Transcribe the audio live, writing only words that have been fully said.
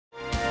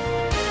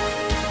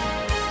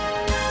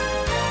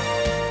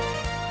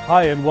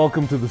Hi and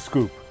welcome to The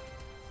Scoop.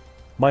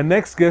 My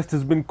next guest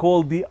has been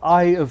called the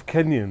Eye of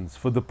Kenyans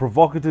for the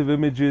provocative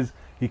images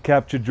he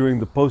captured during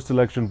the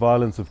post-election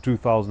violence of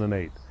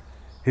 2008.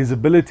 His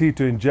ability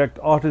to inject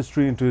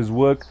artistry into his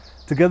work,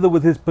 together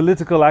with his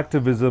political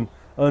activism,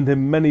 earned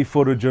him many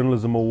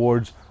photojournalism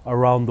awards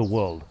around the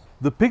world.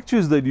 The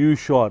pictures that you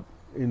shot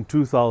in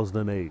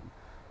 2008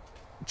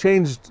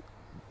 changed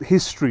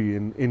history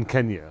in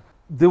Kenya.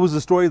 There was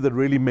a story that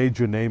really made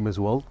your name as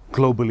well,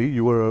 globally.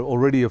 You were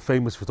already a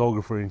famous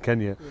photographer in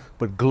Kenya,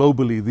 but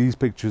globally these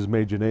pictures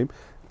made your name.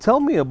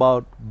 Tell me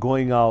about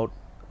going out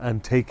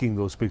and taking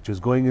those pictures,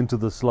 going into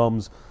the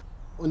slums.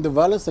 When the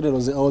violence started,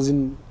 I was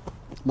in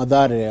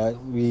Mathare.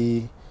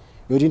 We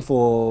were waiting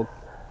for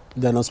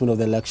the announcement of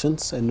the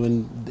elections, and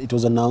when it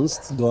was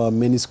announced, there were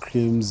many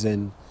screams,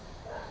 and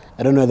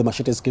I don't know where the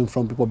machetes came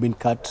from, people being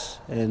cut,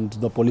 and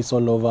the police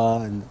all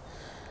over, and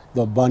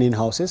they were burning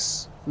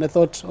houses. And I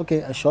thought,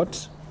 okay, I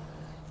shot,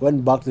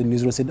 went back to the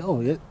newsroom and said, oh,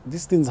 yeah,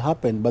 these things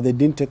happened, but they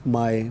didn't take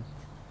my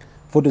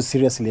photos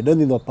seriously. I don't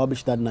think they were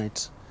published that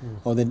night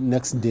or the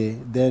next day.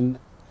 Then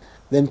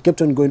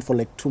kept on going for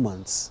like 2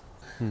 months.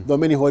 There were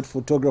many white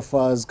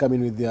photographers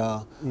coming with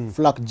their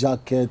flak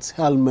jackets,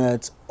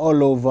 helmets,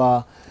 all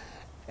over,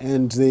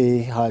 and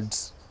they had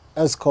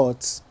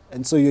escorts.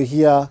 And so you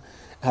here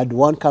had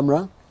one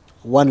camera,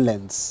 one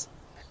lens.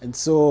 And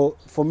so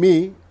for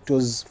me, it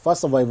was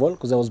first survival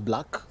because I was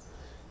black,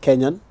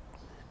 Kenyan,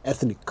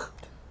 ethnic.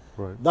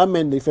 Right. That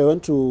meant if I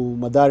went to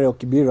Mathare or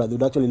Kibera, they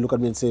would actually look at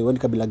me and say, when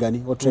Kabila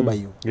Gani, what tribe are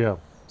you? Yeah.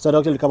 So I'd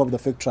actually come up with a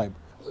fake tribe.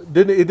 It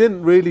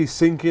didn't really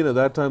sink in at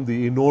that time,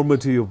 the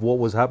enormity of what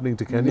was happening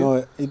to Kenya?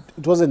 No, it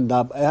wasn't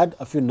that. I had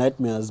a few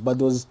nightmares, but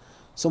there was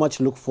so much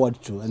to look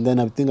forward to. And then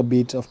I think a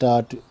bit after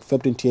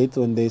Feb 28th,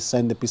 when they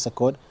signed the peace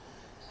accord,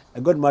 I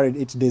got married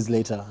 8 days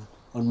later,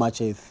 on March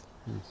 8th.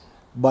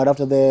 But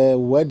after the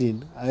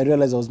wedding, I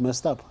realized I was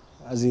messed up.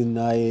 As in,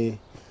 I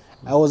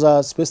was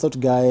a spaced out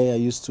guy. I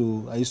used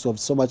to have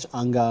so much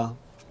anger.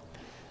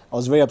 I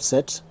was very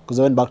upset because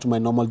I went back to my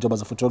normal job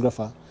as a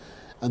photographer,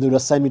 and they would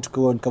assign me to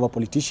go and cover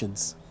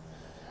politicians.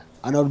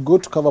 And I would go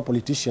to cover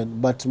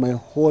politician, but my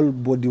whole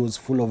body was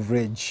full of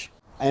rage.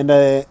 And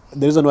the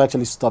reason why I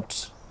actually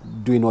stopped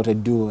doing what I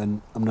do,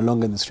 and I'm no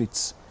longer in the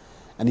streets,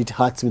 and it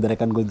hurts me that I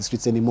can't go in the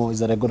streets anymore, is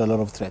that I got a lot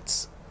of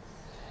threats.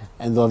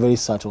 And they were very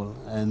subtle,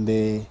 and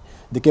they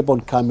kept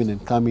on coming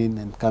and coming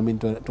and coming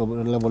to a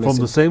level. From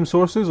the same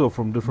sources or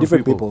from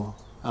different people?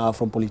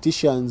 From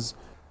politicians.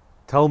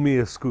 Tell me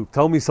a scoop.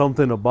 Tell me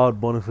something about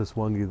Boniface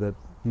Mwangi that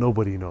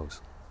nobody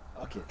knows.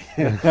 Okay.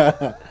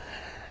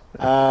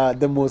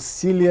 The most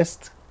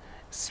silliest,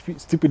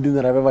 stupid thing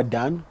that I've ever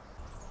done.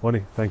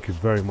 Bonnie, thank you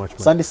very much, man.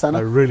 Sandy Sana.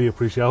 I really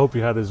appreciate it. I hope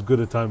you had as good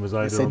a time as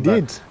I did. Yes, I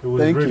did. It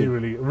was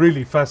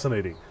really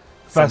fascinating.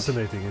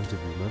 Fascinating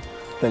interview, man.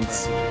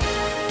 Thanks.